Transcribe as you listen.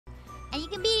And you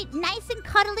can be nice and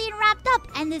cuddly and wrapped up.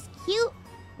 And this cute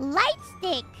light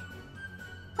stick.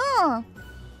 Huh.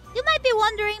 You might be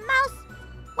wondering, Mouse,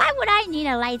 why would I need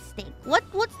a light stick?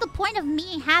 What's the point of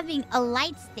me having a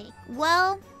light stick?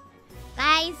 Well,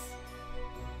 guys,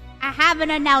 I have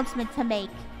an announcement to make.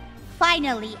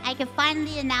 Finally, I can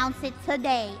finally announce it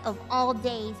today of all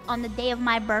days, on the day of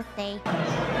my birthday.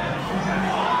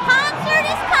 Concert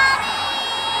is coming!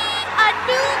 A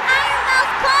new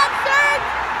Ironmouse concert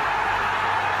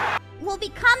will be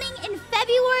coming in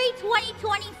February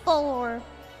 2024.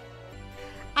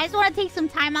 I just want to take some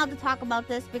time out to talk about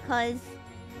this because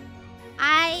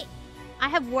I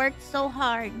have worked so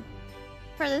hard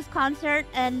for this concert,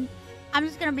 and I'm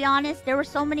just gonna be honest, there were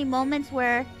so many moments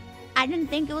where I didn't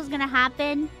think it was gonna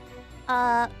happen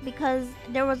because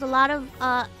there was a lot of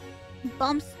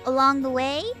bumps along the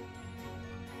way.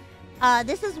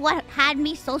 This is what had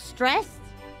me so stressed.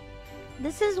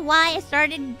 This is why I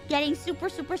started getting super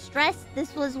stressed.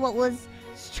 This was what was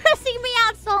stressing me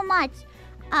out so much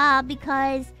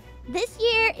because this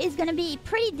year is gonna be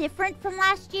pretty different from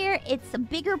last year. It's a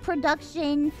bigger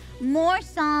production, more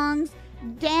songs,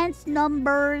 dance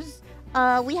numbers.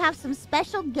 We have some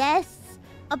special guests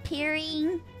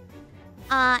appearing.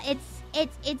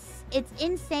 It's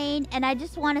insane, and I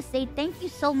just want to say thank you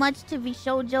so much to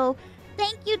Vshoujo.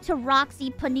 Thank you to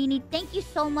Roxy Panini. Thank you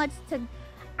so much to...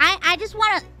 I just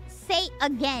want to say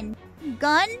again,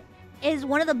 Gun is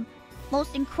one of the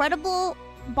most incredible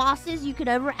bosses you could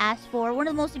ever ask for. One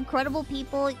of the most incredible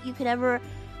people you could ever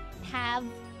have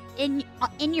in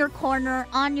your corner,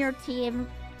 on your team.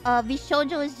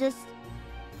 Vshoujo is just...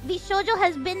 Vshoujo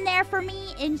has been there for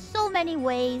me in so many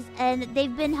ways, and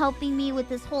they've been helping me with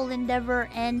this whole endeavor,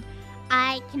 and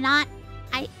I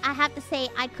have to say,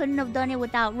 I couldn't have done it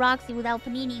without Roxy, without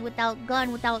Panini, without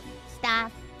Gun, without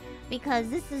staff, because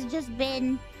this has just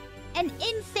been an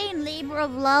insane labor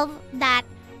of love that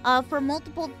for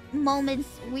multiple moments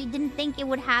we didn't think it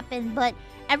would happen, but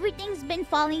everything's been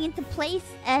falling into place,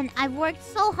 and I've worked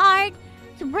so hard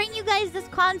to bring you guys this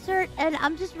concert, and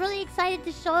I'm just really excited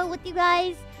to show it with you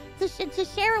guys, to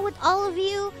share it with all of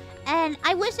you. And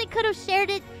I wish I could have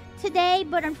shared it today,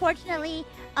 but unfortunately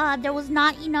there was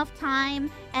not enough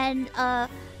time, and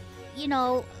you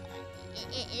know,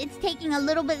 it's taking a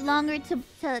little bit longer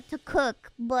to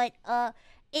cook, but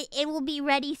it will be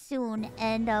ready soon,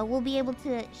 and we'll be able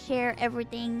to share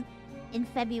everything in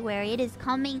February. It is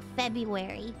coming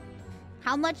February.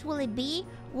 How much will it be?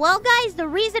 Well, guys, the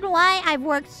reason why I've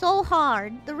worked so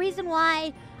hard, the reason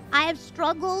why I have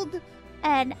struggled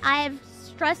and I have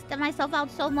stressed myself out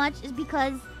so much is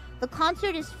because the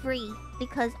concert is free.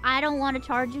 Because I don't want to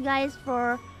charge you guys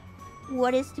for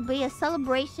what is to be a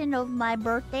celebration of my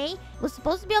birthday. It was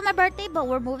supposed to be on my birthday, but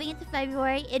we're moving it to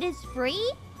February. It is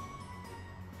free.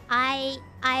 I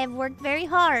have worked very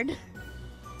hard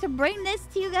to bring this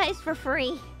to you guys for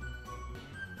free.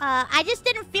 I just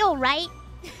didn't feel right.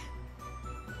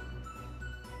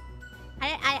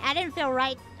 I didn't feel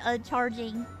right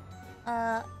charging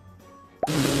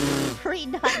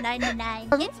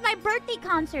 $3.99. It's my birthday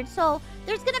concert, so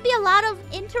there's gonna be a lot of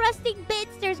interesting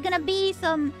bits. There's gonna be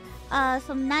some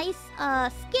nice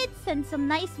skits and some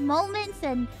nice moments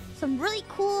and some really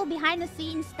cool behind the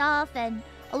scenes stuff and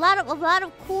a lot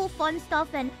of cool fun stuff,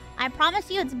 and I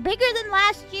promise you it's bigger than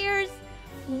last year's.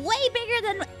 Way bigger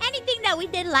than anything that we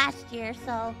did last year.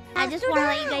 So I just want to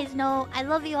let you guys know I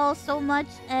love you all so much,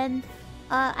 and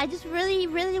I just really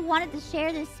wanted to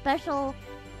share this special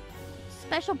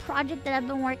project that I've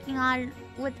been working on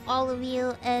with all of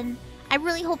you, and I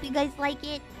really hope you guys like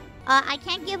it. I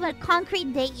can't give a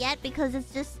concrete date yet because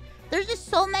it's just there's just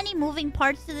so many moving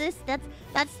parts to this.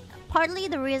 That's partly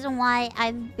the reason why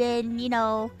I've been, you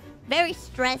know, very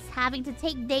stressed, having to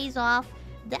take days off.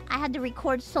 I had to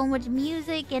record so much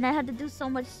music, and I had to do so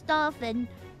much stuff, and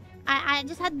I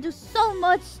just had to do so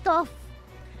much stuff.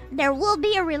 There will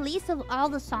be a release of all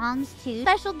the songs too.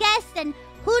 Special guests, and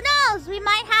who knows, we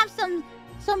might have some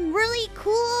really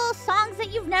cool songs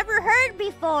that you've never heard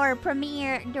before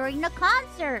premiere during the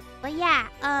concert. But yeah,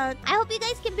 I hope you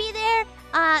guys can be there.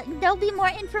 There'll be more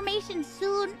information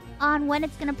soon on when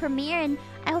it's gonna premiere, and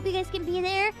I hope you guys can be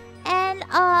there and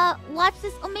watch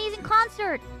this amazing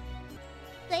concert.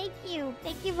 Thank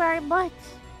you very much.